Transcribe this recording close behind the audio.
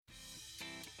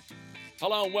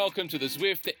Hello and welcome to the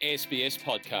Zwift SBS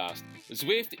Podcast.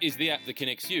 Zwift is the app that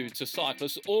connects you to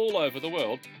cyclists all over the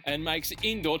world and makes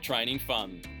indoor training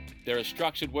fun. There are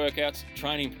structured workouts,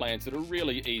 training plans that are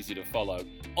really easy to follow,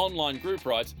 online group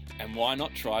rides, and why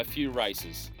not try a few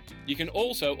races? You can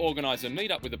also organise a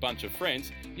meetup with a bunch of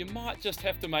friends. You might just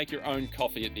have to make your own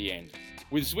coffee at the end.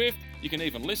 With Zwift, you can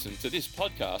even listen to this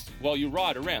podcast while you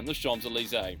ride around the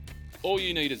Champs-Élysées. All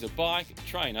you need is a bike,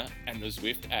 trainer, and the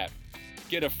Zwift app.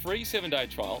 Get a free 7-day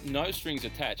trial, no strings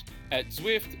attached, at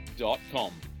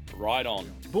Zwift.com. Ride on.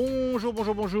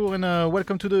 Bonjour, and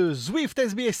welcome to the Zwift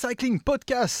SBS Cycling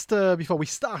Podcast. Before we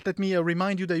start, let me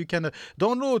remind you that you can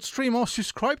download, stream, or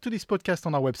subscribe to this podcast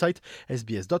on our website,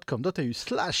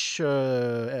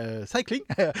 sbs.com.au/cycling,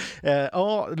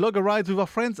 or log a ride with our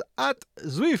friends at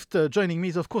Zwift. Joining me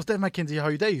is, of course, Dave Mackenzie. How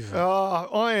are you, Dave?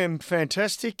 I am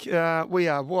fantastic. We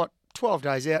are, 12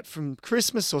 days out from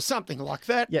Christmas or something like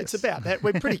that. Yes. It's about that.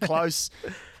 We're pretty close.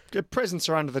 The presents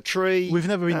are under the tree. We've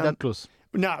never been that close.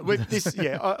 No,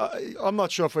 I'm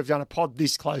not sure if we've done a pod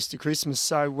this close to Christmas,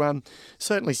 so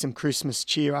certainly some Christmas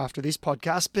cheer after this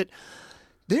podcast, but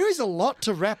there is a lot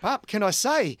to wrap up, can I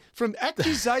say, from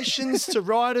accusations to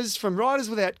riders, from riders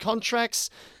without contracts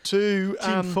to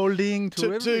Team folding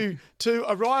to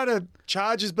a rider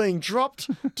charges being dropped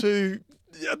to...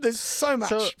 There's so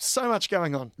much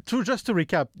going on. Just to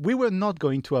recap, we were not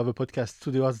going to have a podcast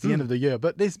towards the end of the year,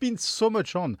 but there's been so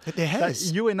much on. There has.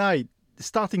 That you and I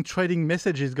starting trading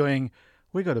messages going,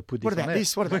 we got to put this on air. What about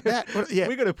this? What about that?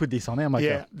 We got to put this on air, Macka.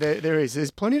 Yeah, there is.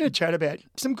 There's plenty to chat about.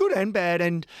 Some good and bad,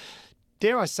 and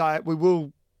dare I say it, we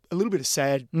will... A little bit of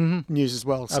sad news as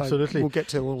well. So Absolutely. We'll get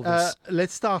to all of this.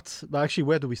 Let's start. But actually,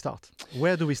 where do we start?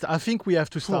 I think we have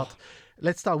to start.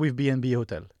 Let's start with B&B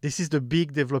Hotel. This is the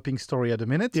big developing story at the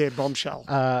minute. Yeah, bombshell.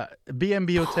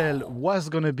 B&B Hotel was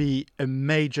going to be a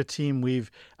major team with,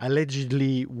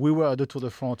 allegedly, we were at the Tour de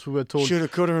France. We were told... Shoulda,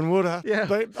 coulda and woulda. Yeah.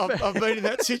 But I've been in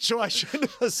that situation.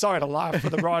 Sorry to laugh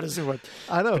for the riders who are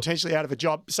potentially out of a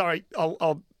job. Sorry,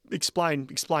 I'll explain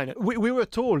it. We were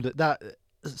told that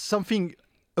something...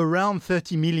 around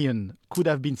 30 million could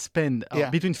have been spent,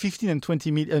 between 15 and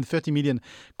 20 million and 30 million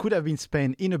could have been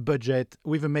spent in a budget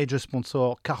with a major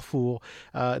sponsor, Carrefour.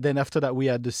 Then after that, we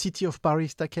had the City of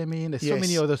Paris that came in. There's so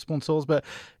many other sponsors. But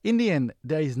in the end,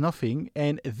 there is nothing.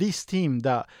 And this team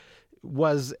that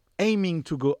was aiming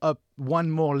to go up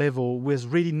one more level was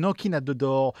really knocking at the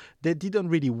door. They didn't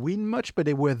really win much, but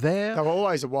they were there. They were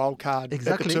always a wild card at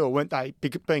the Tour, weren't they,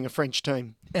 being a French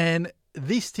team? And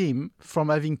this team, from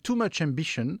having too much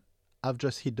ambition, have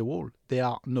just hit the wall. They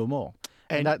are no more.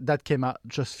 And that came out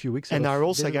just a few weeks ago. And they're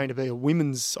also going to be a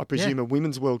women's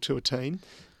World Tour team.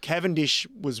 Cavendish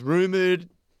was rumoured,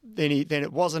 then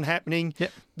it wasn't happening.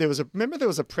 Yep. There was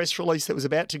a press release that was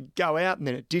about to go out, and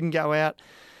then it didn't go out.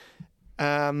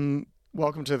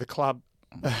 Welcome to the club.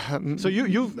 So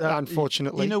you've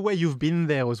unfortunately, in a way, you've been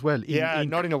there as well.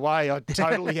 Not in a way. I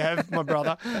totally have, my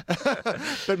brother.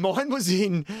 But mine was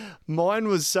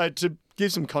so to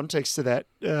give some context to that.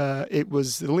 It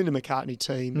was the Linda McCartney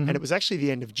team, and it was actually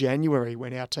the end of January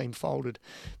when our team folded.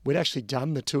 We'd actually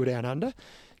done the Tour Down Under,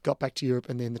 got back to Europe,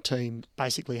 and then the team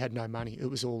basically had no money. It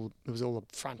was all a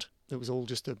front. It was all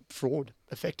just a fraud,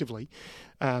 effectively,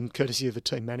 courtesy of the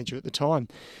team manager at the time.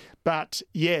 But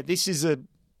yeah, this is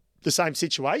the same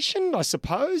situation, I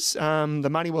suppose. The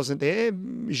money wasn't there.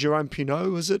 Jérôme Pinot,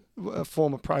 was it? A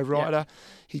former pro rider. Yeah.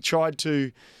 He tried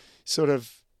to sort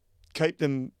of keep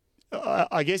them...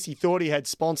 I guess he thought he had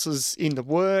sponsors in the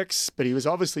works, but he was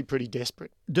obviously pretty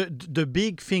desperate. The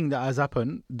big thing that has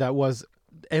happened, that was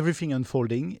everything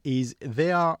unfolding, is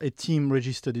they are a team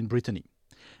registered in Brittany.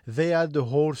 They had the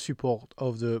whole support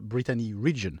of the Brittany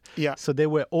region. Yeah. So they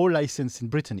were all licensed in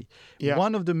Brittany. Yeah.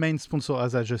 One of the main sponsors,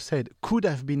 as I just said, could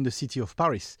have been the City of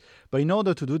Paris. But in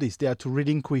order to do this, they had to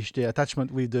relinquish their attachment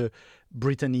with the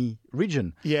Brittany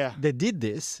region. Yeah. They did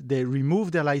this. They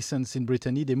removed their license in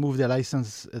Brittany. They moved their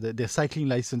license, their cycling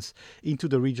license, into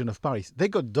the region of Paris. They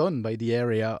got done by the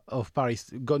area of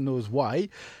Paris. God knows why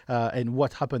and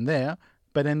what happened there.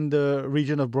 But then the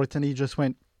region of Brittany just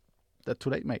went, that's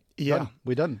too late, mate. Yeah.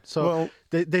 We're done. So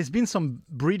there's been some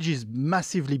bridges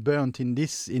massively burnt in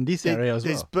this area as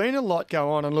well. There's been a lot go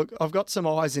on. And look, I've got some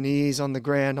eyes and ears on the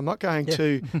ground. I'm not going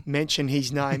to mention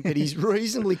his name, but he's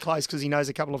reasonably close because he knows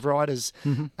a couple of riders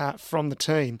from the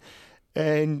team.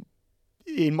 And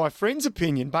in my friend's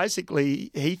opinion, basically,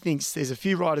 he thinks there's a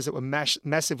few riders that were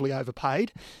massively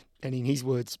overpaid. And in his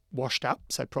words, washed up.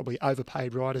 So probably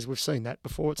overpaid riders. We've seen that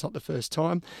before. It's not the first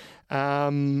time.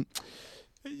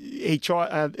 He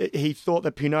thought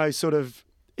that Pinot sort of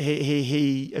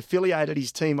he affiliated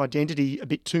his team identity a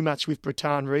bit too much with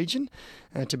Bretagne region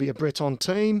to be a Breton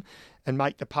team and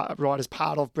make the riders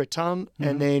part of Bretagne.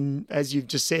 And then, as you've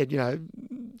just said,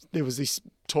 there was this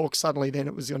talk suddenly then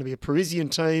it was going to be a Parisian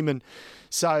team. And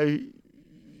so,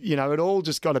 it all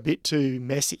just got a bit too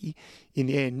messy in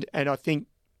the end. And I think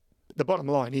the bottom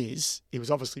line is he was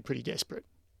obviously pretty desperate.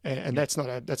 And that's not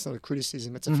a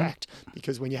criticism, it's a fact.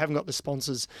 Because when you haven't got the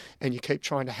sponsors and you keep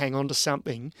trying to hang on to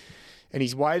something, and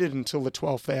he's waited until the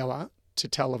 12th hour to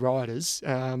tell the riders.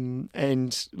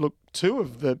 And look, two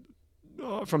of the,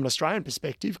 from an Australian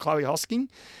perspective, Chloe Hosking,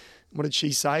 what did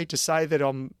she say? To say that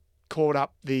I'm caught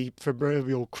up the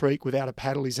proverbial creek without a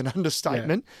paddle is an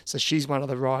understatement. Yeah. So she's one of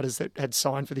the riders that had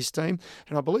signed for this team.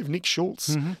 And I believe Nick Schultz,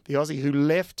 the Aussie who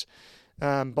left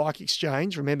Bike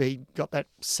Exchange, remember he got that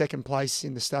second place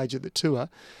in the stage of the tour.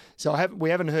 So we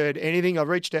haven't heard anything. I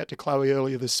reached out to Chloe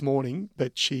earlier this morning,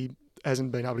 but she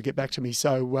hasn't been able to get back to me.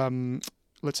 So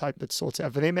let's hope that sorts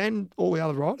out for them and all the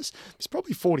other riders. There's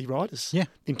probably 40 riders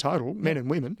in total, men and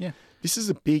women. Yeah. This is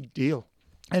a big deal.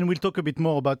 And we'll talk a bit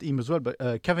more about him as well.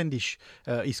 But Cavendish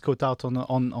is caught out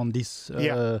on this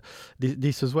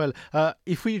this as well.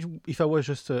 If I was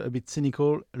just a bit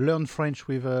cynical, learn French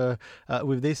with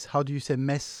this. How do you say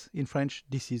mess in French?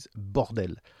 This is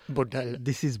bordel. Bordel.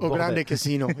 This is Au bordel. grande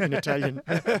casino in Italian.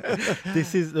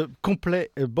 This is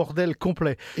complet bordel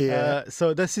complet. Yeah.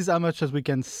 So this is how much as we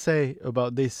can say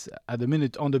about this at the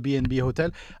minute on the B&B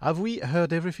hotel. Have we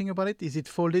heard everything about it? Is it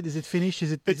folded? Is it finished?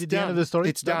 Is it the end of the story?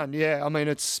 It's done. Yeah. I mean,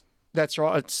 that's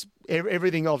right. It's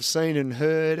everything I've seen and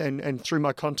heard, and through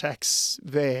my contacts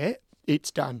there,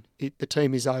 it's done. The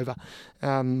team is over.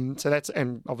 So that's,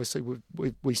 and obviously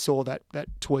we saw that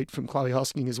tweet from Chloe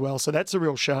Hosking as well. So that's a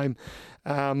real shame.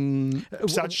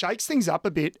 So it shakes things up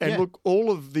a bit. And look, all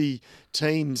of the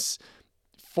teams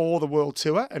for the World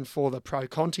Tour and for the Pro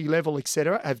Conti level,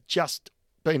 etc., have just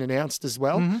been announced as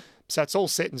well. So it's all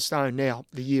set in stone now,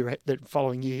 the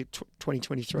following year,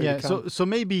 2023. Yeah, so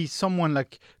maybe someone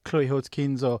like Chloe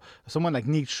Hodgkins or someone like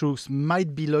Nick Schultz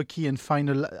might be lucky and find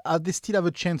they still have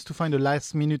a chance to find a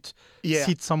last-minute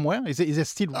seat somewhere? Is there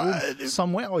still room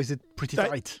somewhere, or is it pretty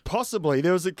tight? Possibly.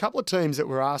 There was a couple of teams that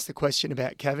were asked the question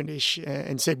about Cavendish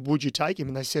and said, would you take him?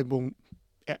 And they said, well,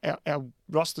 our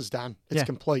roster's done. It's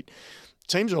complete.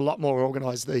 Teams are a lot more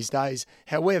organised these days.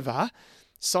 However,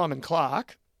 Simon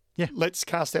Clark... Yeah. Let's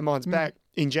cast our minds back.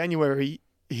 In January,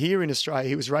 here in Australia,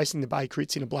 he was racing the Bay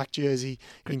Crits in a black jersey.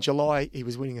 In July, he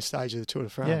was winning a stage of the Tour de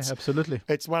France. Yeah, absolutely.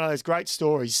 It's one of those great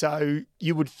stories. So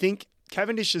you would think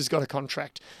Cavendish has got a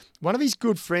contract. One of his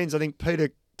good friends, I think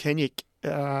Peter Kenyuk,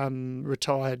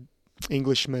 retired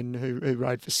Englishman who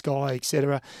rode for Sky,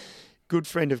 etc., good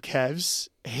friend of Cav's,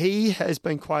 he has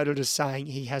been quoted as saying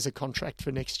he has a contract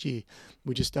for next year.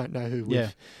 We just don't know who with. Yeah.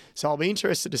 So I'll be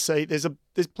interested to see. There's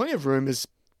plenty of rumours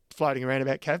floating around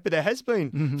about Cav, but there has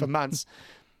been for months.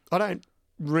 I don't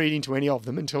read into any of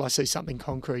them until I see something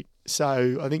concrete.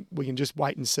 So I think we can just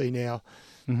wait and see now.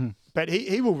 But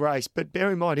he will race, but bear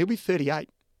in mind, he'll be 38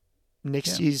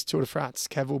 next year's Tour de France.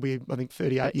 Cav will be, I think,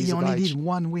 38 years of age. He only did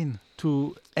one win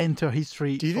to enter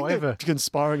history forever. Do you think they're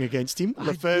conspiring against him?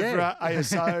 Lefebvre,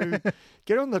 ASO...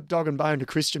 Get on the dog and bone to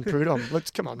Christian Prudhomme.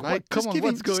 Come on, mate.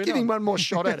 Just give him one more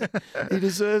shot at it. He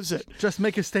deserves it. Just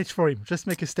make a stage for him.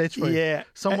 Yeah.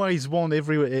 Somewhere he's won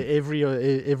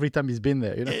every time he's been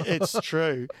there. It's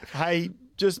true. Hey,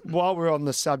 just while we're on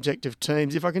the subject of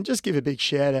teams, if I can just give a big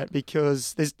shout out,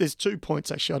 because there's 2 points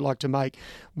actually I'd like to make.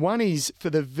 One is, for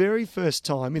the very first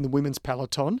time in the women's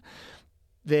peloton,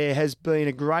 there has been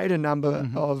a greater number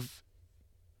of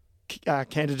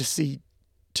candidacy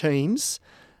teams.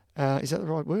 Is that the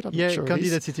right word? I'm not sure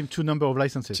candidacy team to number of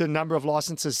licenses. To number of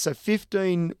licenses. So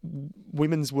 15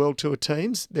 women's World Tour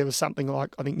teams. There was something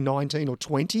like, I think, 19 or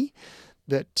 20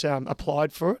 that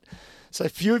applied for it. So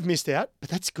few have missed out, but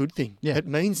that's a good thing. Yeah. It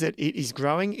means that it is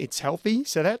growing, it's healthy.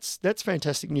 So that's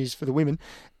fantastic news for the women.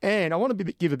 And I want to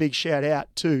give a big shout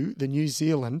out to the New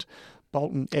Zealand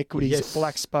Bolton Equities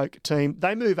Black Spoke team.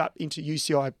 They move up into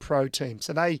UCI Pro team.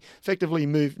 So they effectively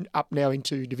move up now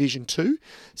into Division 2.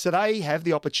 So they have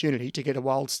the opportunity to get a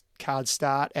wild card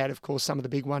start out, of course, some of the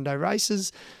big one-day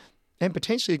races and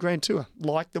potentially a Grand Tour,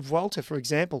 like the Vuelta, for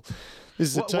example.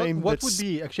 This is a team What would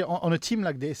be, actually, on a team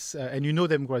like this, and you know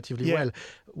them relatively well,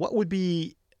 what would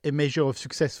be a measure of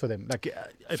success for them? Like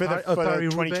for the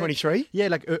 2023? Yeah,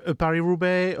 like a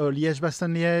Paris-Roubaix or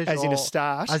Liège-Bastogne-Liège. As in a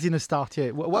start? As in a start,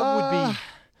 yeah. What would be...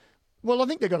 Well, I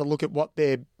think they've got to look at what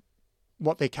their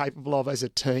what they're capable of as a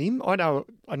team. I know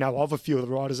of a few of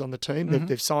the riders on the team.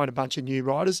 They've signed a bunch of new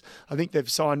riders. I think they've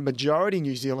signed majority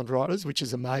New Zealand riders, which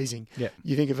is amazing. Yeah.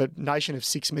 You think of a nation of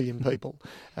 6 million people.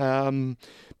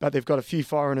 But they've got a few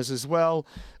foreigners as well.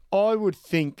 I would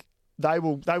think they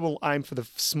will aim for the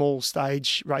small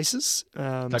stage races.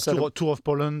 Like Tour of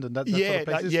Poland and that sort of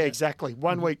places? Yeah, exactly.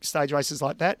 1 week stage races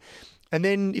like that. And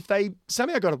then if they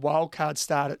somehow got a wild card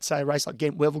start at, say, a race like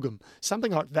Ghent-Wevelgem,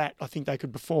 something like that, I think they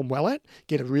could perform well at,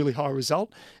 get a really high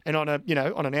result. And on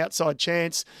an outside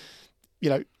chance,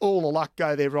 all the luck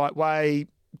go their right way,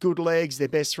 good legs, their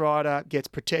best rider gets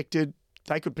protected,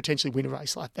 they could potentially win a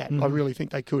race like that. I really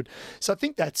think they could. So I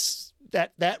think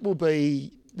that will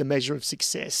be the measure of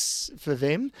success for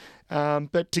them.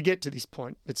 But to get to this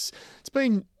point, it's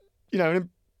been, and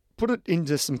put it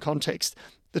into some context,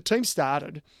 the team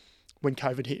started when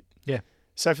COVID hit. Yeah.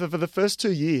 So for the first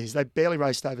 2 years, they barely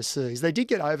raced overseas. They did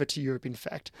get over to Europe, in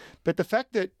fact. But the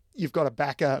fact that you've got a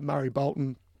backer, Murray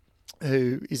Bolton,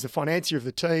 who is the financier of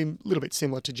the team, a little bit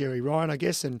similar to Jerry Ryan, I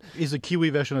guess. And he's a Kiwi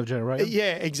version of Jerry Ryan.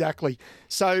 Yeah, exactly.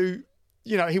 So,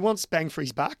 he wants bang for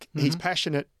his buck. He's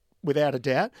passionate without a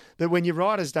doubt. But when your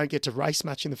riders don't get to race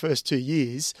much in the first 2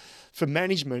 years, for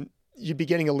management, you'd be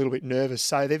getting a little bit nervous.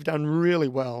 So they've done really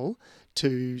well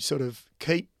to sort of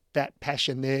keep that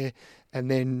passion there,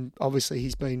 and then obviously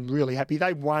he's been really happy.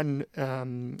 They won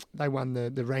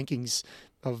the rankings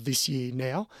of this year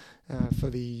now for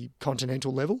the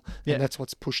continental level, and that's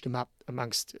what's pushed them up,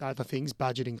 amongst other things,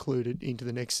 budget included, into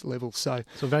the next level. So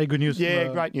very good news. Yeah,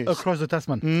 great news. Across the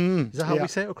Tasman. Is that how we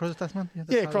say it? Across the Tasman?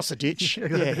 Yeah, across the ditch.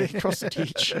 Across the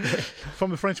ditch.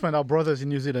 From a Frenchman, our brothers in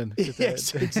New Zealand.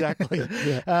 Yes, exactly.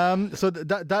 Yeah. So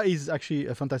that is actually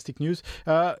a fantastic news.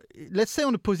 Let's say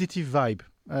on a positive vibe.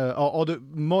 Or the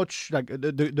much like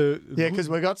the because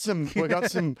we got some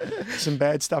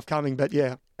bad stuff coming, but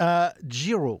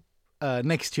Giro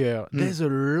next year. There's a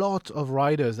lot of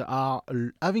riders that are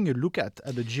having a look at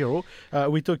the Giro.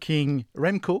 We're talking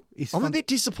Remco. I'm a bit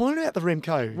disappointed about the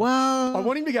Remco. Well, I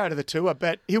want him to go to the Tour,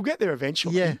 but he'll get there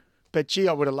eventually. Yeah, but gee,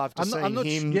 I would have loved to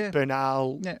see him,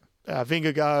 Bernal. Yeah.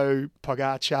 Vingegaard,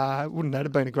 Pogacar, wouldn't that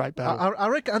have been a great battle? I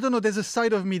reckon, I don't know, there's a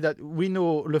side of me that we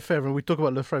know Lefebvre, and we talk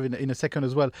about Lefebvre in a second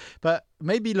as well, but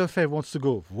maybe Lefebvre wants to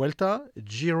go Vuelta,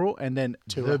 Giro, and then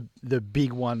the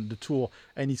big one, the Tour,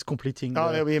 and he's completing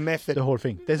there'll be a method. The whole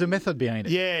thing. There's a method behind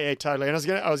it. Yeah, totally. And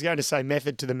I was going to say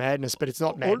method to the madness, but it's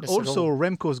not madness also, at all.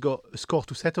 Remco's got a score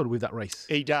to settle with that race.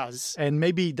 He does. And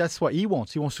maybe that's what he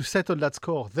wants. He wants to settle that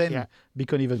score, then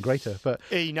become even greater. But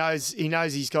he knows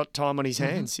he's got time on his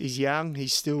hands. He's young.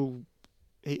 He's still...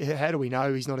 how do we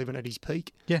know he's not even at his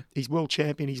peak? Yeah. He's world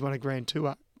champion. He's won a Grand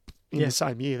Tour in the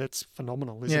same year. That's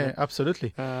phenomenal, isn't it? Yeah,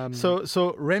 absolutely. So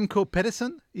Remco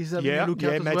Pedersen is having a look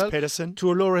out as Mats well. Pedersen.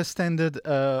 To a lower standard,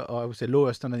 or I would say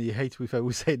lower standard, you hate if I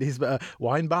would say this, but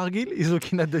Weinbargil is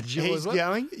looking at the Giro as well. He's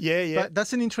going, yeah. But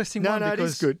that's an interesting one because it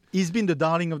is good. He's been the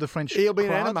darling of the French He'll be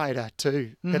crowd. an animator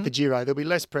too at the Giro. There'll be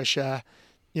less pressure.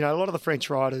 A lot of the French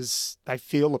riders, they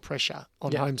feel the pressure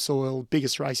on home soil,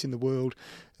 biggest race in the world.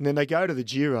 And then they go to the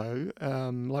Giro,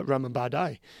 like Romain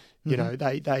Bardet.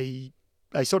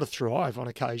 They sort of thrive on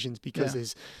occasions because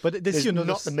there's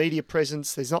not the media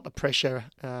presence, there's not the pressure.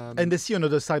 And they see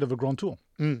another side of a Grand Tour.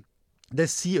 They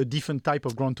see a different type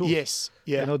of Grand Tour. Yes,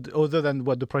 yeah. Other than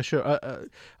what the pressure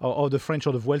or the French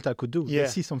or the Vuelta could do. Yeah. They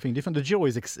see something different. The Giro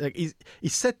is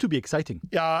set to be exciting.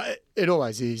 Yeah, it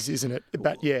always is, isn't it?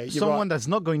 But yeah, you're someone right. that's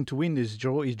not going to win this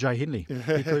Giro is Jai Hindley.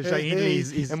 Because Jai Hindley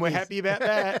is... And we're happy about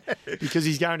that because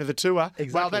he's going to the Tour.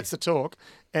 Exactly. Well, that's the talk.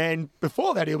 And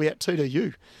before that, he'll be at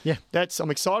TDU. Yeah.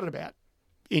 I'm excited about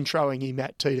introing him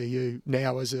at TDU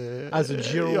now as a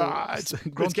Giro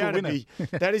Grand Tour winner.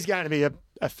 That is going to be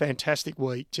a fantastic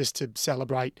week just to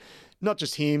celebrate not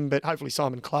just him, but hopefully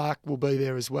Simon Clark will be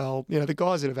there as well. The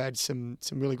guys that have had some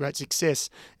really great success,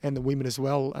 and the women as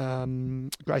well.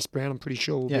 Grace Brown, I'm pretty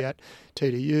sure, will be at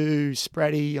TDU.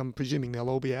 Spratty, I'm presuming they'll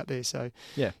all be out there. So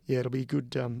it'll be a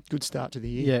good start to the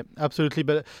year. Yeah, absolutely.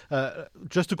 But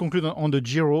just to conclude on the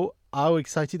Giro, how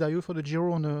excited are you for the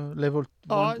Giro on a level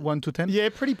 1 to 10? Yeah,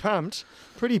 pretty pumped.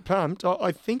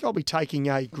 I think I'll be taking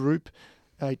a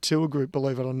tour group,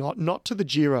 believe it or not to the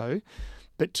Giro,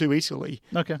 but to Italy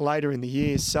later in the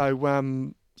year.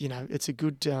 So, it's a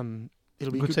good...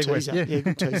 it'll be a good teaser. Yeah,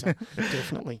 good teaser,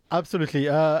 definitely. Absolutely.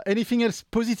 Anything else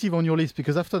positive on your list?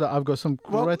 Because after that, I've got some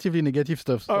relatively negative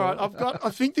stuff. All right, I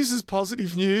think this is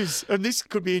positive news, and this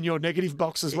could be in your negative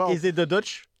box as well. Is it the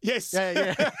Dutch? Yes.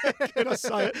 Yeah. Can I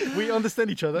say it? We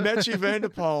understand each other. Mathieu van der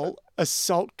Poel,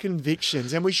 assault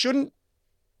convictions, and we shouldn't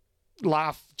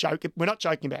laugh, joke. We're not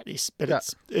joking about this,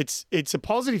 but it's a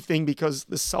positive thing because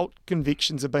the SALT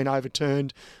convictions have been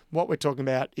overturned. What we're talking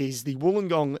about is the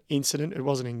Wollongong incident. It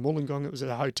wasn't in Wollongong. It was at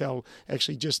a hotel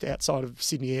actually just outside of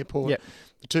Sydney Airport. Yep.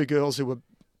 The two girls who were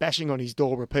bashing on his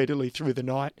door repeatedly through the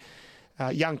night,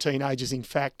 young teenagers, in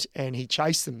fact, and he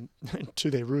chased them to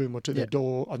their room or to their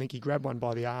door. I think he grabbed one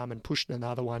by the arm and pushed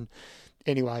another one.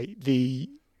 Anyway,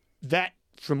 that,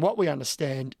 from what we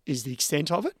understand, is the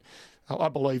extent of it. I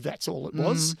believe that's all it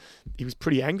was. He was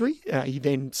pretty angry. He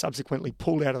then subsequently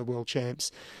pulled out of the World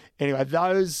Champs. Anyway,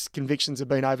 those convictions have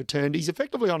been overturned. He's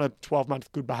effectively on a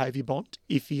 12-month good behaviour bond.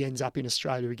 If he ends up in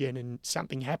Australia again and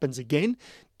something happens again,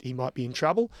 he might be in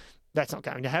trouble. That's not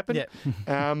going to happen. Yeah.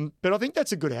 But I think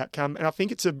that's a good outcome, and I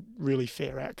think it's a really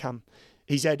fair outcome.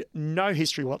 He's had no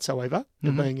history whatsoever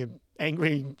of being an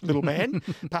angry little man,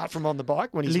 apart from on the bike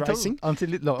when he's racing. A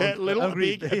big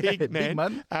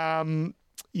man.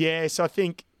 So I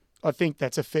think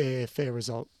that's a fair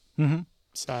result. Mm-hmm.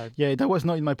 So yeah, that was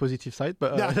not in my positive side,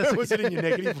 but no, that wasn't in your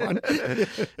negative one.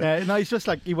 No, it's just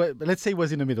like let's say he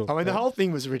was in the middle. I mean, the whole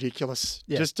thing was ridiculous.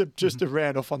 Yeah. Just to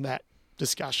round off on that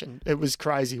discussion, it was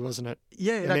crazy, wasn't it?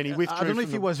 Yeah, and then he withdrew. I don't know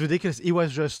if it was ridiculous. It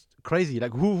was just crazy.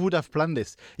 Like, who would have planned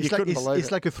this?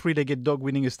 It's like a three-legged dog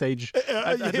winning a stage.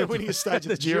 Winning a stage at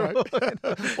the Giro.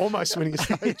 Almost winning a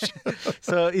stage.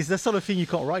 So it's the sort of thing you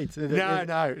can't write.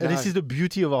 No. This is the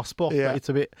beauty of our sport. Yeah. It's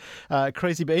a bit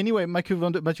crazy. But anyway, Mathieu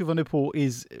van der Poel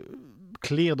is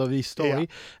cleared of this story.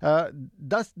 Yeah.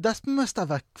 That must have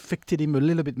affected him a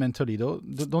little bit mentally, though.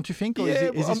 Don't you think? Or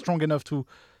is he strong enough to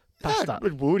pass that?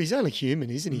 It would. He's only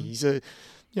human, isn't he? He's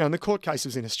and the court case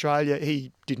was in Australia.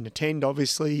 He didn't attend,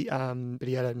 obviously, but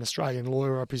he had an Australian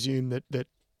lawyer, I presume, that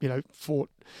fought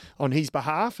on his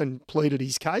behalf and pleaded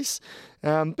his case.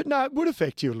 But no, it would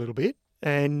affect you a little bit.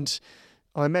 And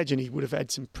I imagine he would have had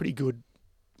some pretty good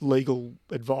legal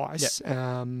advice.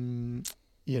 Yep.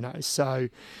 So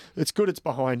it's good it's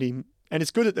behind him. And it's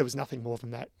good that there was nothing more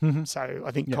than that. Mm-hmm. So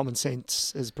I think common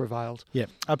sense has prevailed. Yeah,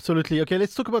 absolutely. Okay,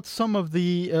 let's talk about some of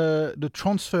the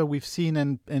transfer we've seen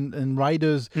and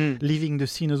riders leaving the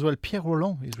scene as well. Pierre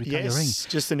Rolland is retiring. Yes,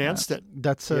 just announced it.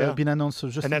 That's been announced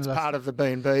just. And that's part of the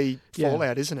B&B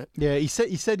fallout, isn't it? Yeah, he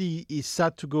said he's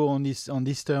sad to go on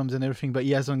these terms and everything, but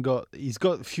he's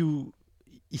got a few.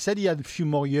 He said he had a few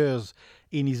more years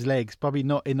in his legs, probably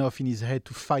not enough in his head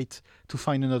to fight to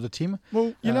find another team.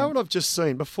 Well, you know what I've just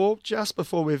seen? Just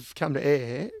before we've come to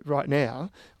air right now,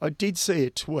 I did see a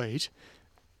tweet,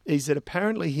 is that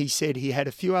apparently he said he had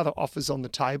a few other offers on the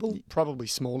table, probably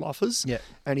small offers,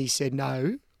 and he said,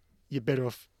 no, you're better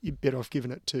off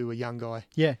giving it to a young guy.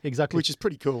 Yeah, exactly. Which is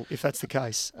pretty cool if that's the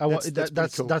case.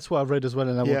 That's what I've read as well,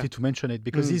 and I wanted to mention it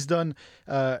because he's done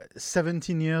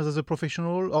 17 years as a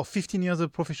professional, or 15 years as a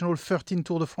professional, 13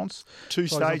 Tour de France. 2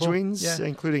 stage wins,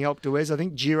 including Alpe d'Huez, I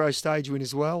think, Giro stage win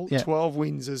as well, 12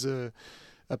 wins as a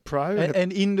pro.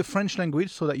 And in the French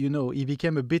language, so that you know, he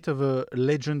became a bit of a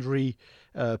legendary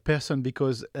person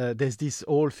because there's this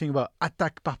whole thing about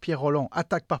attaque par Pierre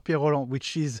Rolland,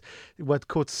 which is what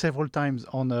caught several times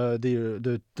on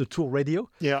the Tour radio.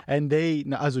 Yeah. And they,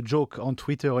 as a joke on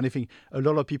Twitter or anything, a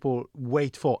lot of people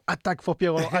wait for attaque for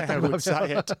Pierre Rolland. I would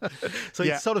say it. So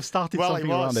it sort of started something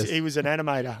around this. He was an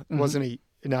animator, wasn't he?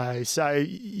 No, so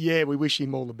we wish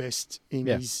him all the best in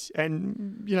his,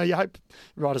 and you hope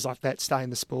riders like that stay in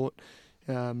the sport.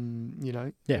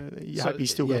 You hope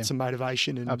he's still got some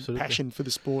motivation and passion for the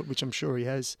sport, which I'm sure he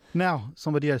has. Now,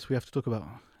 somebody else we have to talk about.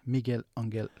 Miguel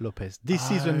Angel Lopez. This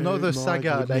is another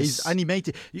saga that is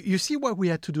animated. You see why we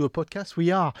had to do a podcast? We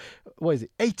are,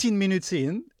 18 minutes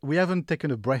in. We haven't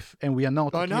taken a breath, and we are now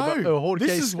talking about a whole case.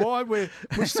 This is why we've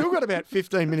still got about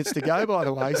 15 minutes to go, by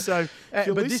the way. So if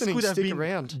you're listening, stick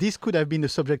around. This could have been the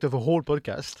subject of a whole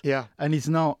podcast. Yeah. And it's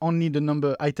now only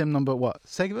item number, what,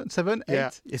 7, 8? Yeah.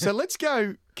 So let's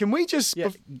go. Can we just...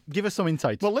 give us some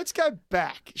insight. Well, let's go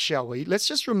back, shall we? Let's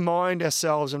just remind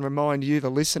ourselves and remind you,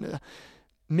 the listener,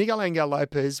 Miguel Angel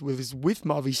Lopez was with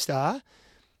Movistar.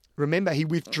 Remember, he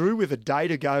withdrew with a day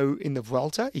to go in the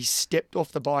Vuelta. He stepped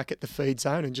off the bike at the feed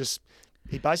zone and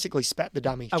he basically spat the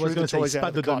dummy. I was going to say,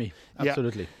 spat the dummy.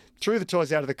 Absolutely. Threw the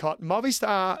toys out of the cot.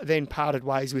 Movistar then parted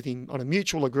ways with him on a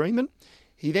mutual agreement.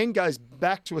 He then goes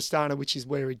back to Astana, which is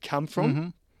where he'd come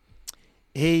from.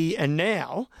 Mm-hmm. And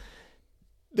now,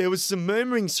 there was some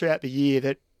murmurings throughout the year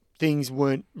that things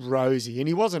weren't rosy. And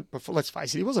he wasn't, let's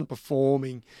face it, he wasn't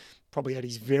performing probably at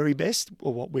his very best,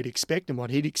 or what we'd expect and what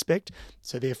he'd expect,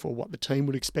 so therefore what the team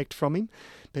would expect from him.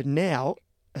 But now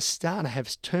Astana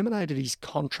has terminated his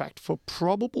contract for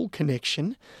probable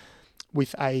connection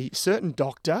with a certain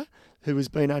doctor who has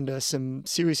been under some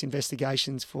serious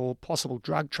investigations for possible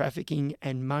drug trafficking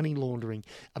and money laundering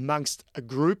amongst a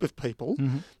group of people.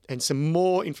 And some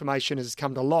more information has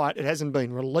come to light. It hasn't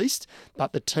been released,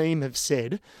 but the team have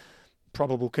said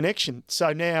probable connection.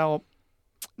 So now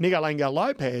Miguel Angel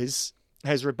Lopez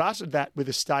has rebutted that with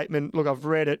a statement. Look, I've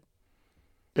read it,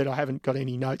 but I haven't got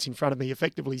any notes in front of me,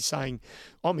 effectively saying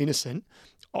I'm innocent.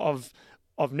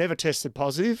 I've never tested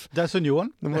positive. That's a new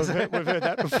one. We've heard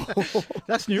that before.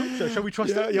 That's new. So shall we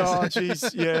trust it? Yeah, oh,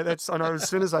 geez. Yeah, I know. As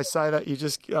soon as I say that, you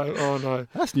just go, oh, no.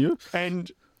 That's new.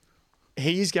 And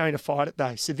he is going to fight it,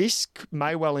 though. So this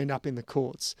may well end up in the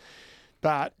courts.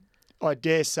 But I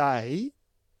dare say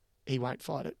he won't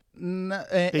fight it. No,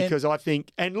 because I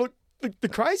think... And look, the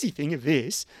crazy thing of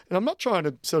this, and I'm not trying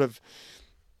to sort of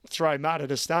throw mud at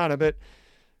Astana, but...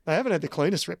 They haven't had the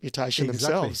cleanest reputation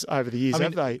themselves over the years,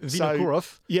 have they?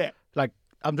 Vinokurov. Yeah. Like,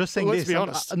 I'm just saying let's this. Be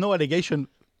honest. No allegation.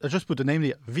 I just put the name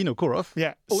there.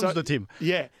 Vinokurov owns the team.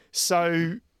 Yeah.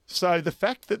 So the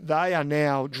fact that they are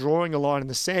now drawing a line in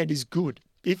the sand is good.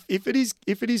 If it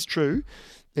is true,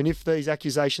 and if these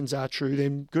accusations are true,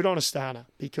 then good on Astana,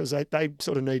 because they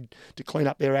sort of need to clean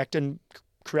up their act and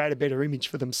create a better image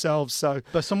for themselves. So,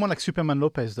 but someone like Superman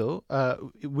Lopez, though,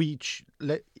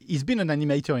 he's been an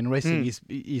animator in racing.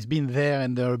 He's been there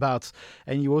and thereabouts,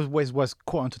 and he always was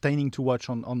quite entertaining to watch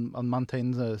on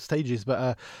mountain stages.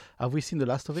 But have we seen the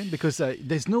last of him? Because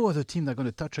there's no other team that's going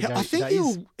to touch a guy. I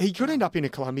think he could end up in a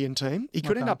Colombian team. He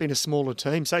could end up in a smaller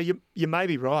team. So you may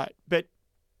be right, but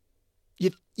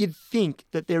you'd think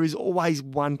that there is always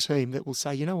one team that will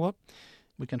say, you know what,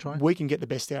 we can try. We can get the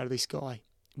best out of this guy.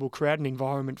 We'll create an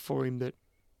environment for him that,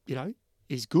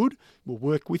 is good. We'll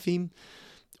work with him.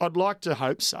 I'd like to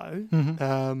hope so.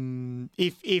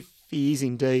 If he is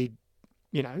indeed,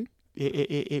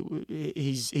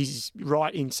 he's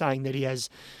right in saying that he has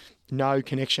no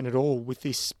connection at all with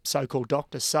this so-called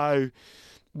doctor. So,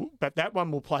 but that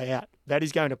one will play out. That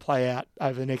is going to play out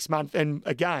over the next month. And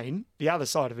again, the other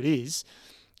side of it is,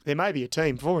 there may be a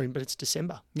team for him, but it's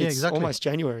December. Yeah, it's exactly. Almost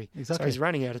January. Exactly. So he's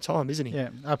running out of time, isn't he? Yeah,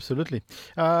 absolutely.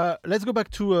 Let's go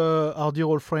back to our dear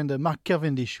old friend Mark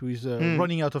Cavendish, who is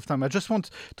running out of time. I just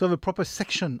want to have a proper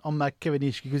section on Mark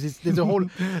Cavendish, because there's a whole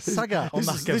saga on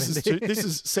Mark Cavendish. This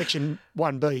is section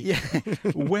 1B. Yeah.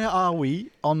 Where are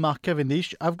we on Mark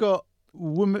Cavendish? I've got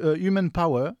human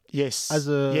power. Yes.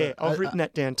 I've written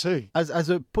that down too. As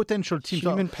a potential team.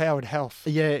 Human powered health.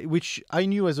 Yeah, which I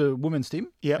knew as a women's team.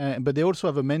 Yeah. But they also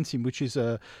have a men's team, which is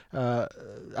I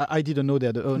didn't know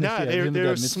they're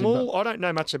they're a small. I don't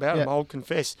know much about them. I'll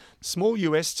confess. Small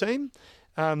US team.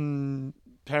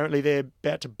 Apparently, they're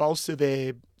about to bolster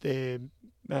their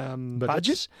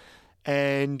budget,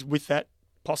 and with that,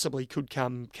 possibly could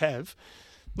come Cav.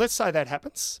 Let's say that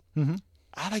happens. Mm-hmm.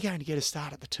 Are they going to get a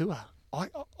start at the tour?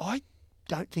 I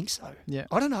don't think so. Yeah.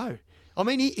 I don't know. I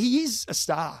mean, he is a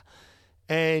star,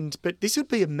 but this would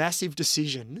be a massive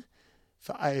decision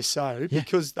for ASO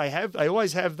because they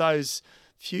always have those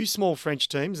few small French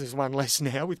teams. There's one less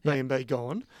now with B&B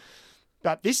gone,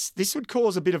 but this would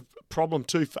cause a bit of problem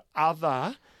too for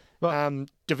other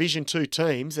Division 2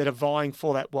 teams that are vying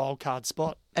for that wild card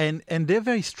spot. And they're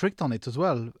very strict on it as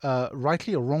well,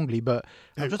 rightly or wrongly. But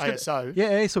ASO.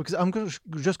 ASO, because I'm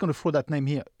just going to throw that name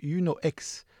here.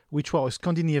 X, which was a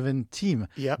Scandinavian team,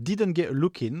 didn't get a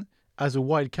look in as a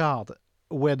wild card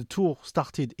where the tour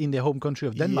started in their home country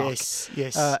of Denmark.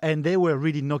 Yes. And they were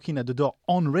really knocking at the door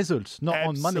on results, not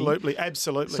on money.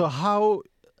 Absolutely. So how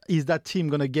is that team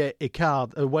going to get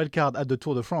a wild card at the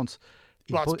Tour de France?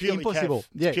 It's purely impossible.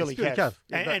 Cav. It's purely Cav.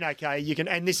 And okay, you can,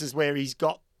 and this is where he's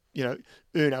got,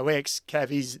 Uno X.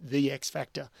 Cav is the X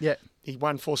factor. Yeah. He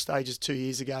won 4 stages 2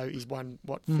 years ago. He's won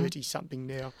 30 something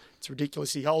now. It's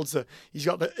ridiculous. He's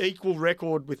got the equal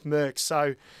record with Merckx.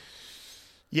 So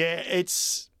yeah,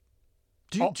 it's.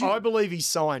 I believe he's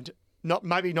signed.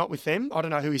 Maybe not with them. I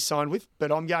don't know who he's signed with,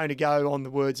 but I'm going to go on the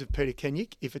words of Peter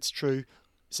Kenyick if it's true.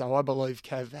 So I believe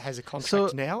Cav has a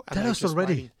contract now. Tell us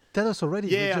already.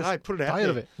 Yeah, I know. Put it out there.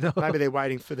 Of it. Maybe they're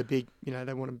waiting for the big,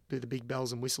 they want to do the big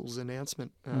bells and whistles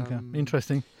announcement. Okay.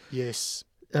 Interesting. Yes.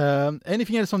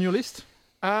 Anything else on your list?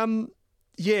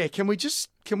 Yeah. Can we just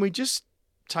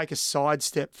take a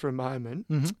sidestep for a moment?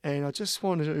 Mm-hmm. And I just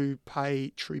want to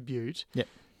pay tribute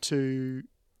to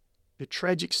the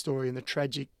tragic story and the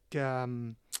tragic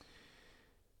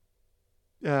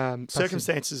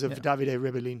circumstances of Davide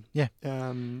Rebellin. Yeah.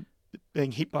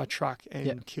 Being hit by a truck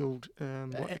and killed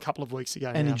a couple of weeks ago.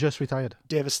 And he just retired.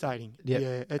 Devastating. Yep.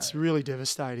 Yeah, it's really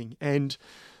devastating. And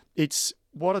it's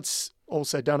what it's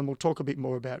also done, and we'll talk a bit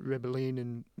more about Rebellin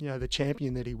and the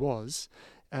champion that he was.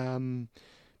 But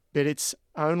it's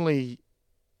only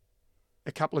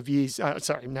a couple of years,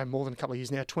 more than a couple of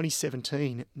years now,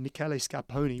 2017, Michele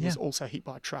Scarponi was also hit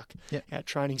by a truck out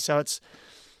training. So it's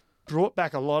brought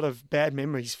back a lot of bad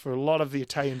memories for a lot of the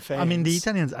Italian fans. I mean, the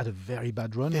Italians had a very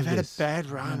bad run. They've had a bad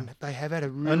run. Yeah. They have had a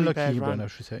really unlucky bad run. I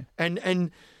should say.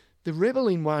 And the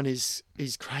Rebellin one is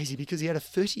crazy because he had a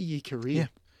 30-year career. Yeah.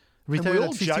 Retired we all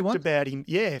at 51? joked about him.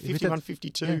 Yeah, 51,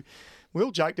 52. Yeah. We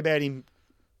all joked about him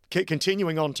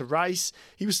continuing on to race.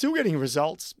 He was still getting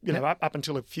results, up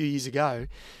until a few years ago.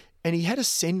 And he had a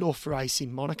send-off race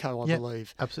in Monaco, I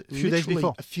believe. Absolutely. A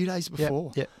few days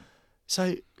before. Yeah.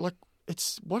 So,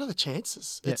 what are the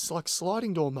chances? Yeah. It's like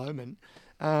sliding door moment.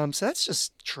 So that's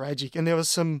just tragic. And there was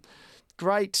some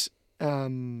great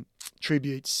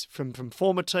tributes from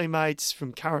former teammates,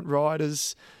 from current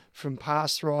riders, from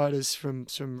past riders, from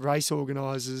race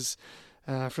organisers,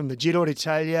 from the Giro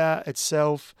d'Italia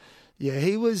itself. Yeah,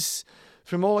 he was,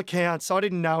 from all accounts, I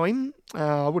didn't know him.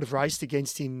 I would have raced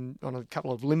against him on a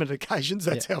couple of limited occasions.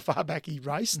 That's how far back he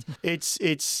raced.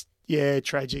 It's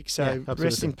tragic. So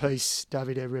rest in peace,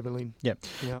 Davide Rebellin. Yeah.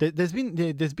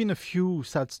 There's been a few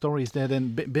sad stories there.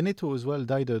 Then Benetto as well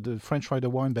died. The French rider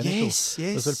Warren Benetto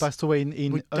as well passed away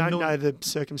in we don't know the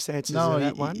circumstances of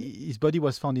that one. His body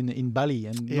was found in Bali,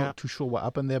 and not too sure what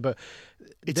happened there. But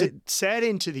it's a sad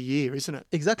end to the year, isn't it?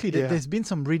 Exactly. Yeah. There's been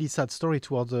some really sad story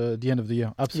towards the end of the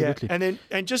year. Absolutely. Yeah.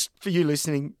 And just for you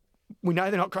listening, we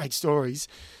know they're not great stories,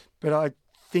 but I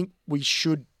think we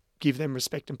should give them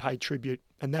respect and pay tribute,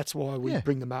 and that's why we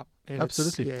bring them up. And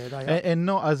absolutely. They are. And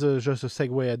not as just a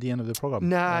segue at the end of the program.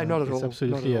 No, not at all.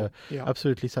 Absolutely,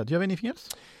 absolutely sad. Do you have anything else?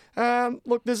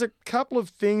 Look, there's a couple of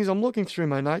things. I'm looking through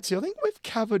my notes here. I think we've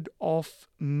covered off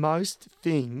most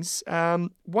things.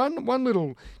 One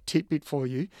little tidbit for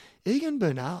you. Egan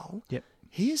Bernal. Yep.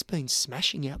 He has been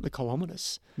smashing out the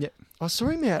kilometres. Yep. I saw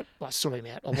him out. I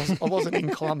wasn't in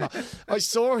Colombo. I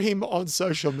saw him on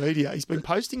social media. He's been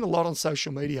posting a lot on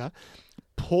social media.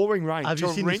 Pouring rain. Have you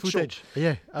seen his footage?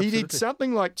 Yeah, absolutely. He did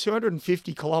something like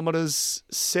 250 kilometres,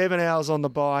 7 hours on the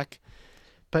bike.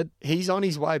 But he's on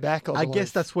his way back, I believe.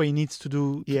 guess that's what he needs to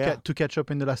do to catch up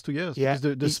in the last 2 years. Yeah.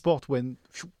 Because the sport went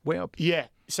way up. Yeah.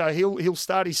 So he'll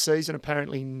start his season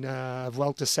apparently in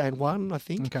Vuelta San Juan, I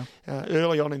think,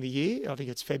 early on in the year. I think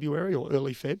it's February or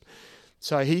early Feb.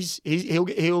 So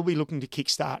he'll be looking to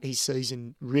kickstart his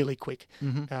season really quick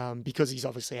because he's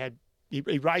obviously he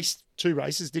raced 2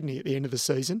 races, didn't he, at the end of the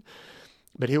season?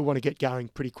 But he'll want to get going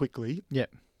pretty quickly. Yeah.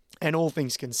 And all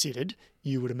things considered,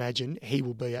 you would imagine he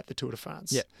will be at the Tour de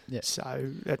France. Yeah.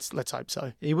 So let's hope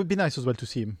so. It would be nice as well to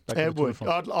see him back at the Tour de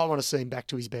France. I want to see him back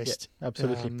to his best. Yeah,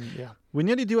 absolutely. We're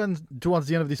nearly towards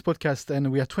the end of this podcast,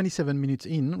 and we are 27 minutes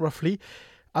in, roughly.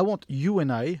 I want you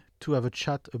and I to have a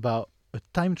chat about a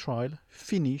time trial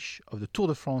finish of the Tour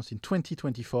de France in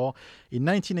 2024. In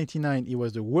 1989, it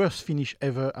was the worst finish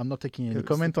ever. I'm not taking any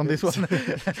comment on this one.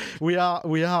 we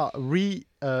are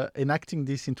enacting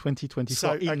this in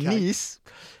 2024 in Nice.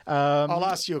 I'll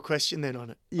ask you a question then on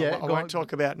it. Yeah, I won't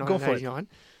talk about 1989.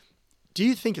 Do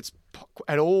you think it's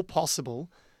at all possible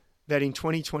that in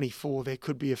 2024 there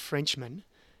could be a Frenchman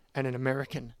and an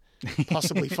American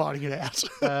possibly fighting it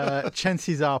out?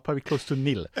 Chances are probably close to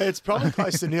nil. It's probably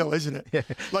close to nil, isn't it? Yeah.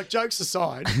 Like, jokes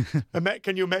aside,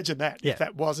 can you imagine that? Yeah. If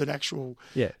that was an actual...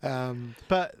 Yeah.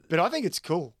 But I think it's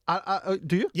cool.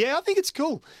 Do you? Yeah, I think it's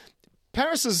cool.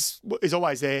 Paris is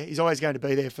always there. He's always going to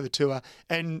be there for the Tour.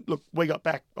 And look, we got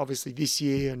back, obviously, this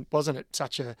year, and wasn't it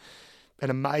such an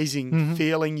amazing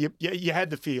feeling? You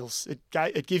had the feels.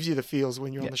 It gives you the feels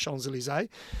when you're on the Champs-Élysées.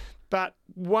 But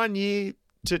 1 year...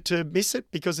 To miss it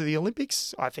because of the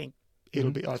Olympics, I think it'll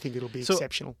be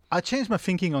exceptional. I changed my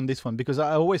thinking on this one because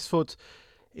I always thought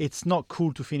it's not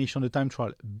cool to finish on the time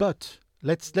trial. But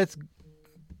let's that's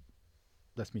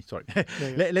me. Sorry.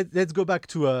 Let's go back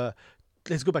to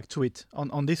it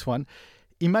on this one.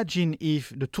 Imagine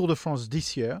if the Tour de France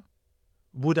this year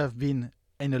would have been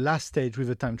in the last stage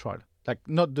with a time trial, like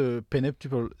not the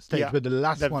penultimate stage, but the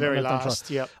last one, very on the last,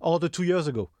 time trial, or the 2 years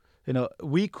ago.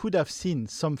 We could have seen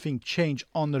something change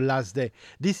on the last day.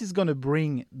 This is going to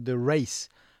bring the race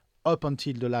up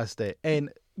until the last day.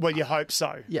 And well, you hope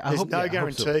so. Yeah, There's no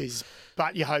guarantees,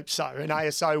 but you hope so. And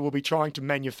ASO will be trying to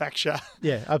manufacture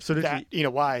absolutely. that in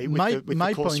a way with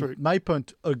the course route. My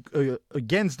point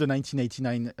against the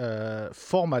 1989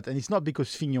 format, and it's not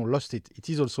because Fignon lost it. It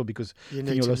is also because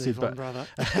Fignon lost it. But brother.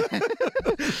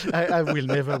 I will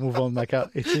never move on,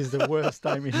 Macka. It is the worst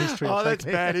time in history. Oh, that's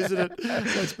bad, isn't it?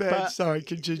 That's bad. Sorry,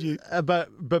 continue.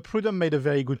 But Prudhomme made a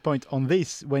very good point on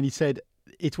this when he said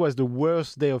it was the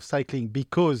worst day of cycling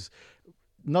because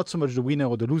not so much the winner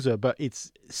or the loser, but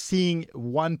it's seeing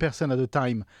one person at a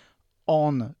time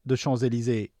on the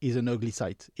Champs-Élysées is an ugly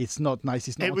sight. It's not nice.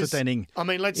 It's not entertaining. I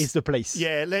mean, it's the place.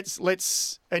 Yeah,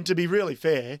 let's. And to be really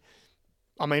fair,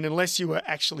 I mean, unless you were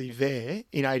actually there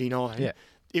in '89,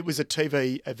 it was a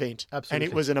TV event. Absolutely.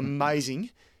 And it was an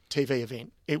amazing TV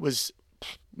event. It was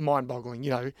mind-boggling,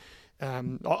 you know.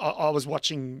 I was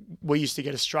watching, we used to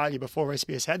get Australia before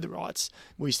SBS had the rights.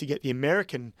 We used to get the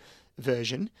American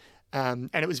version, and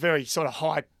it was very sort of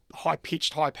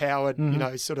high-pitched, high-powered, you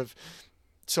know, sort of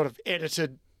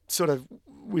edited, sort of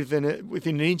within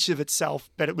an inch of itself.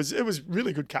 But it was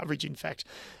really good coverage, in fact,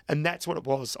 and that's what it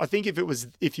was. I think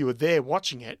if you were there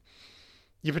watching it,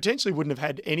 you potentially wouldn't have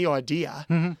had any idea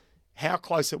how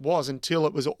close it was until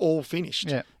it was all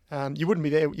finished. Yeah. You wouldn't be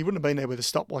there. You wouldn't have been there with a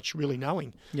stopwatch, really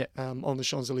knowing on the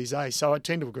Champs-Élysées. So I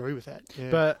tend to agree with that.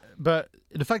 Yeah. But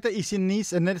the fact that it's in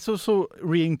Nice, and let's also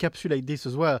re-encapsulate this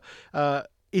as well.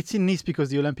 It's in Nice because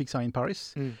the Olympics are in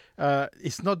Paris.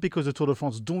 It's not because the Tour de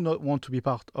France do not want to be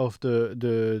part of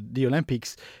the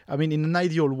Olympics. I mean, in an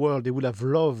ideal world, they would have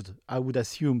loved, I would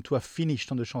assume, to have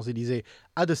finished on the Champs-Élysées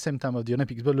at the same time of the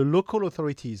Olympics. But the local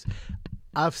authorities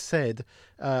have said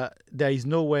there is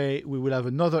no way we will have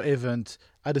another event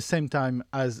at the same time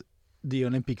as the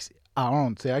Olympics are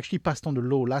on. They actually passed on the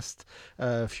law last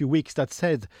few weeks that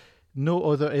said no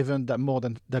other event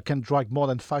that can drag more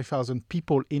than 5,000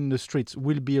 people in the streets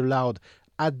will be allowed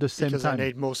at the same time. Because they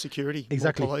need more security,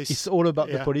 exactly. More police. It's all about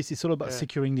the police. It's all about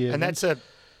securing the event. And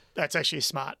that's actually a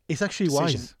smart It's actually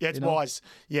decision. wise. Yeah, it's wise.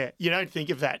 Yeah, you don't think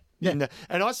of that. Yeah.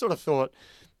 And I sort of thought,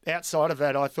 outside of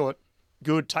that, I thought,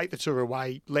 good, take the Tour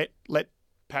away, let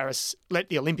Paris, let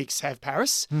the Olympics have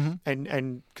Paris,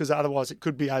 and because otherwise it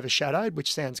could be overshadowed,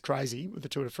 which sounds crazy with the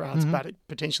Tour de France, but it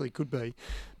potentially could be.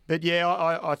 But yeah,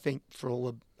 I think for all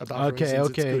the above reasons,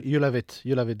 it's good. You'll have it.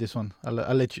 This one, I'll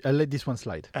let this one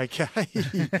slide. Okay.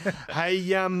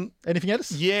 Hey, anything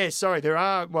else? Yeah, sorry.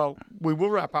 We will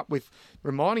wrap up with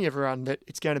reminding everyone that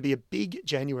it's going to be a big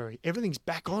January. Everything's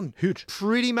back on, huge,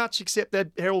 pretty much except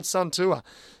that Herald Sun Tour,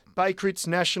 Bay Crits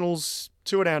Nationals.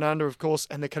 Tour Down Under, of course,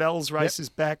 and the Cadell's race is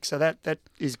back, so that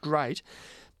is great.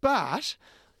 But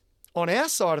on our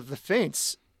side of the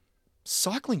fence,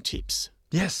 cycling tips.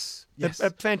 Yes. A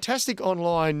fantastic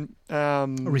online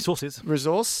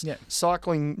resource,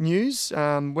 cycling news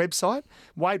website.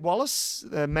 Wade Wallace,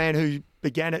 the man who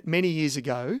began it many years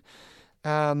ago,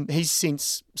 he's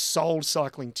since sold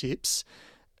Cycling Tips,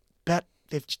 but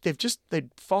they've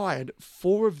fired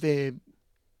 4 of their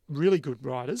really good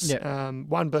riders.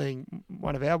 One being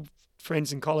one of our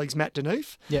friends and colleagues, Matt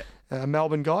Deneuve,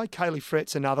 Melbourne guy. Kaylee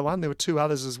Frett's another one. There were 2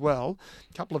 others as well.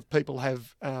 A couple of people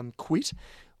have quit.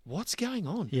 What's going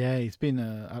on? Yeah, it's been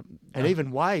and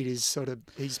even Wade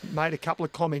he's made a couple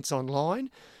of comments online,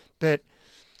 but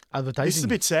advertising. This is a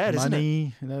bit sad, isn't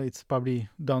it? It's probably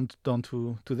down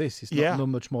to this. It's not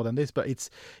much more than this, but it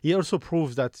also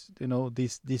proves that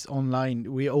this online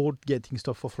we're all getting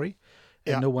stuff for free.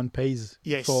 And no one pays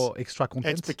for extra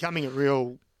content. It's becoming a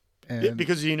real...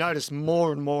 because you notice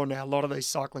more and more now, a lot of these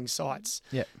cycling sites,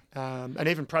 and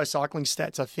even Pro Cycling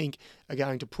Stats, I think, are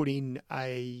going to put in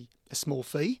a small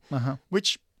fee,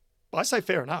 which I say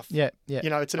fair enough.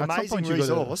 It's an amazing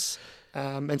resource,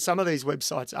 and some of these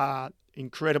websites are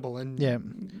incredible, and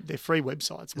they're free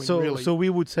websites. So we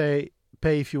would say,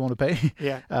 pay if you want to pay,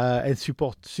 and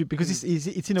support because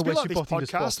it's in a way supporting the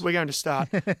sport. We're going to start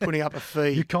putting up a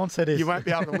fee. You can't say this. You won't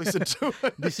be able to listen to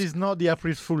it. This is not the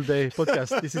April Fool Day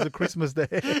podcast. This is a Christmas Day.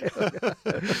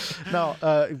 Now,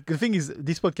 the thing is,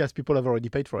 this podcast people have already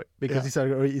paid for it because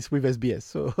it's with SBS,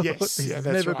 so it's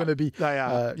never going to be. They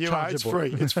are. It's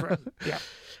free. It's free.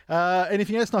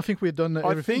 Anything else? No, I think we've done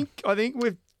everything. I think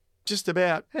we've just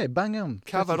about bang on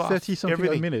covered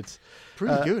 30-something minutes.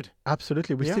 Pretty good.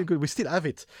 Absolutely. We're still good. We still have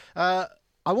it. I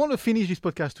want to finish this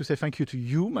podcast to say thank you to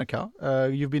you,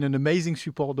 Macka. You've been an amazing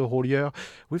support the whole year.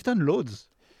 We've done loads.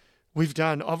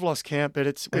 I've lost count, but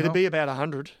it'll be about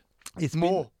 100. It's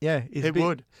more. It's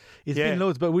been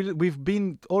loads, but we've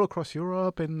been all across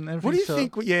Europe and everything. What do you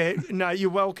think? Yeah, no, you're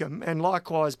welcome. And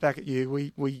likewise back at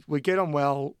you. We get on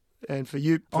well. And for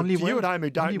you at home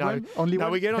who don't know,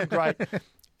 we get on great.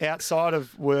 Outside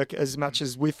of work as much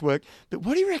as with work. But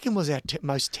what do you reckon was our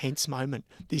most tense moment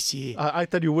this year? I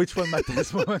tell you which one my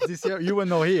tense moment this year. You were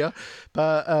not here,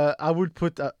 but I would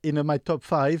put in my top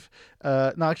 5.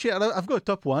 No, actually, I've got a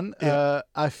top 1.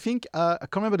 I think I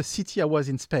can't remember the city I was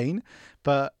in Spain,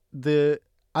 but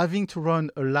having to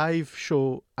run a live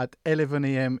show at 11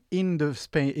 a.m. in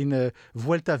a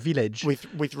Vuelta village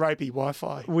with ropey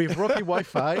Wi-Fi. With ropey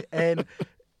Wi-Fi and.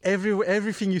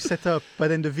 Everything you set up, but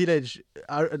then the village,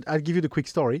 I'll give you the quick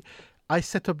story. I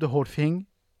set up the whole thing.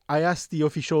 I asked the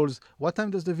officials, what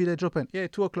time does the village open? Yeah,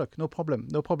 2:00. No problem.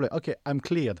 Okay, I'm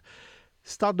cleared.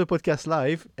 Start the podcast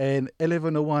live, and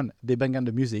 11:01 they bang on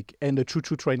the music, and the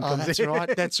choo-choo train comes that's in.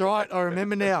 right. That's right. I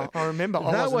remember now. I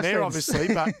wasn't there, obviously,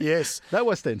 but yes. That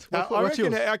was tense. What's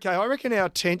yours? I reckon our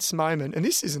tense moment, and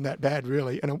this isn't that bad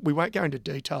really, and we won't go into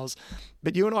details,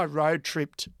 but you and I road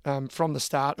tripped from the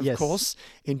start, of course,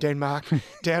 in Denmark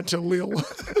down to Lille.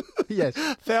 Yes.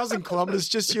 1,000 kilometres,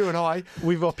 just you and I.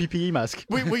 With our PPE mask.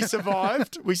 We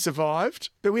survived,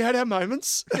 but we had our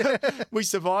moments. We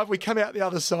survived. We come out the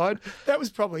other side. That was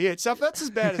probably it. So if that's as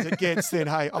bad as it gets, then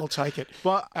hey, I'll take it.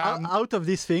 Well, out of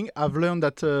this thing, I've learned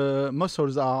that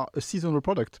mussels are a seasonal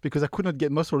product because I could not get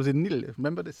mussels in Lille.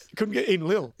 Remember this? Couldn't get in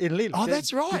Lille. Oh,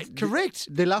 that's right. Correct.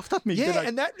 They laughed at me. Yeah,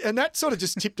 and that sort of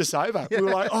just tipped us over. We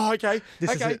were like, oh, okay.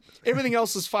 Everything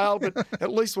else has failed, but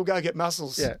at least we'll go get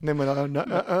mussels. Yeah. And then we're like,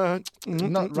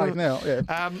 not right now.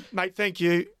 Yeah. Mate, thank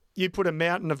you. You put a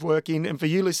mountain of work in, and for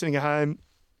you listening at home,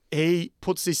 he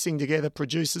puts this thing together,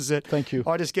 produces it. Thank you.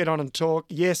 I just get on and talk.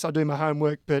 Yes, I do my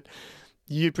homework, but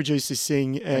you produce this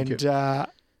thing, and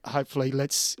hopefully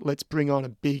let's bring on a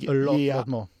lot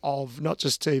more of not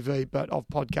just TV, but of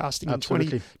podcasting in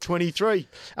 2023.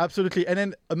 Absolutely. And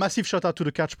then a massive shout out to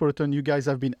the Catch Peloton. You guys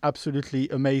have been absolutely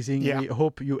amazing. Yeah. We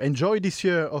hope you enjoyed this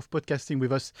year of podcasting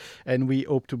with us, and we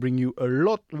hope to bring you a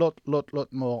lot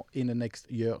more in the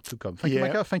next year to come. Thank you,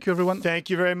 Macka. Thank you, everyone. Thank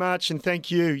you very much. And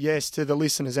thank you, to the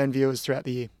listeners and viewers throughout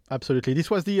the year. Absolutely. This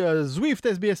was the Zwift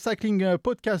SBS Cycling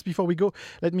Podcast. Before we go,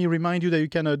 let me remind you that you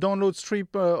can download, stream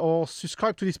or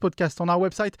subscribe to this podcast on our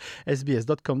website,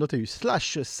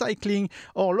 sbs.com.au/cycling,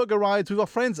 or log a ride with our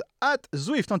friends at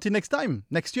Zwift. Until next time,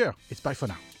 next year, it's bye for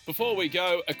now. Before we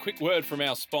go, a quick word from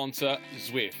our sponsor,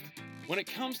 Zwift. When it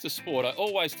comes to sport, I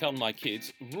always tell my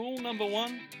kids, rule number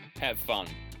 1, have fun.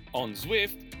 On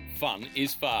Zwift, fun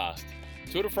is fast.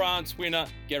 Tour de France winner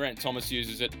Geraint Thomas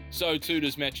uses it, so too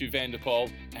does Mathieu van der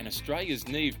Poel, and Australia's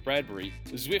Neve Bradbury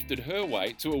Zwifted her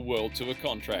way to a World Tour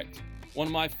contract. One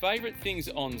of my favourite things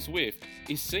on Zwift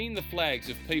is seeing the flags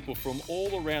of people from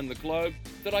all around the globe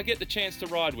that I get the chance to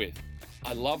ride with.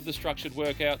 I love the structured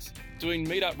workouts, doing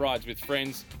meet-up rides with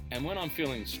friends, and when I'm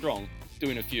feeling strong,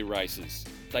 doing a few races.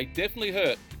 They definitely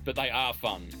hurt, but they are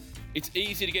fun. It's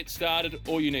easy to get started.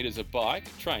 All you need is a bike,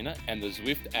 trainer, and the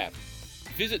Zwift app.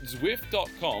 Visit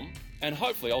Zwift.com and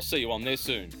hopefully I'll see you on there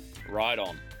soon. Ride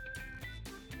on.